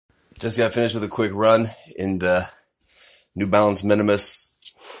Just got finished with a quick run in the New Balance Minimus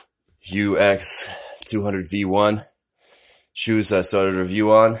UX200V1 shoes I started a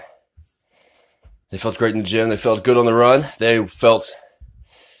review on. They felt great in the gym. They felt good on the run. They felt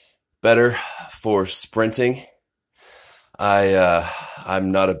better for sprinting.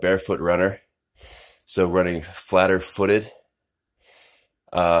 I'm not a barefoot runner, so running flatter footed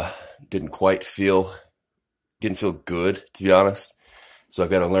didn't feel good, to be honest. So I've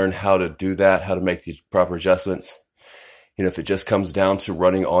got to learn how to do that, how to make the proper adjustments. You know, if it just comes down to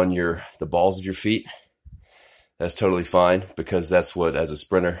running on the balls of your feet, that's totally fine, because that's what, as a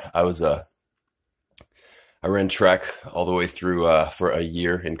sprinter, I ran track all the way through for a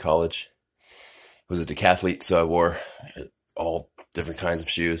year in college. I was a decathlete, so I wore all different kinds of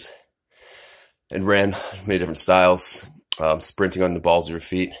shoes and ran many different styles. Sprinting on the balls of your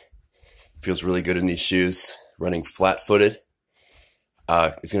feet feels really good in these shoes. Running flat-footed,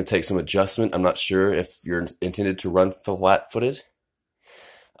 it's going to take some adjustment. I'm not sure if you're intended to run flat-footed.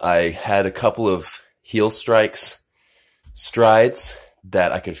 I had a couple of heel strides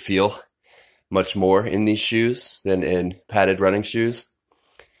that I could feel much more in these shoes than in padded running shoes.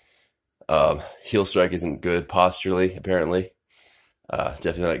 Heel strike isn't good posturally, apparently.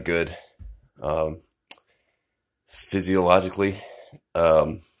 Definitely not good physiologically.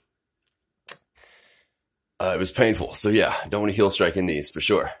 It was painful. So yeah, don't want to heel strike in these for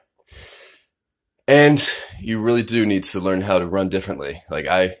sure. And you really do need to learn how to run differently. Like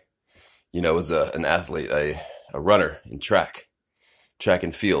I was an athlete, a runner in track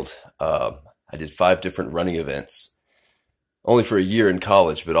and field. I did 5 different running events, only for a year in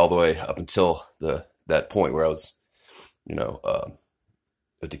college, but all the way up until that point where I was, a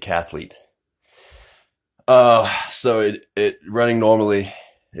decathlete. So running normally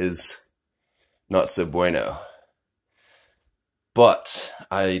is not so bueno. But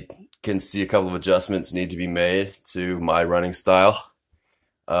I can see a couple of adjustments need to be made to my running style.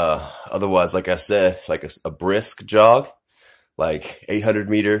 Otherwise, like I said, like a brisk jog, like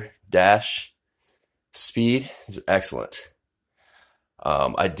 800-meter dash speed is excellent.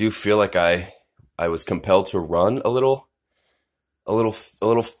 I do feel like I was compelled to run a little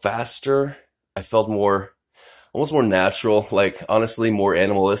faster. I felt almost more natural, like honestly more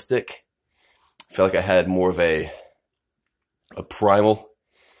animalistic. I felt like I had more of a primal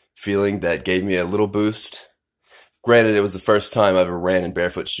feeling that gave me a little boost. Granted, it was the first time I ever ran in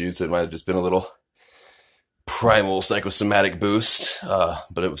barefoot shoes, so it might have just been a little primal psychosomatic boost,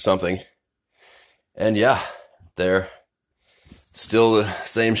 but it was something. And yeah, they're still the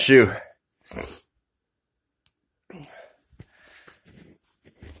same shoe.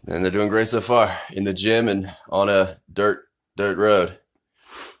 And they're doing great so far in the gym and on a dirt road,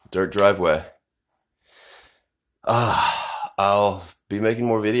 dirt driveway. I'll be making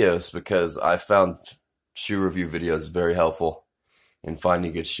more videos because I found shoe review videos very helpful in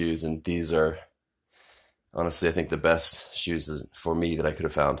finding good shoes, and these are honestly, I think, the best shoes for me that I could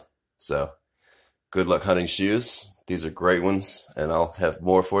have found. So good luck hunting shoes. These are great ones, and I'll have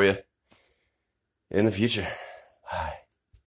more for you in the future. Bye.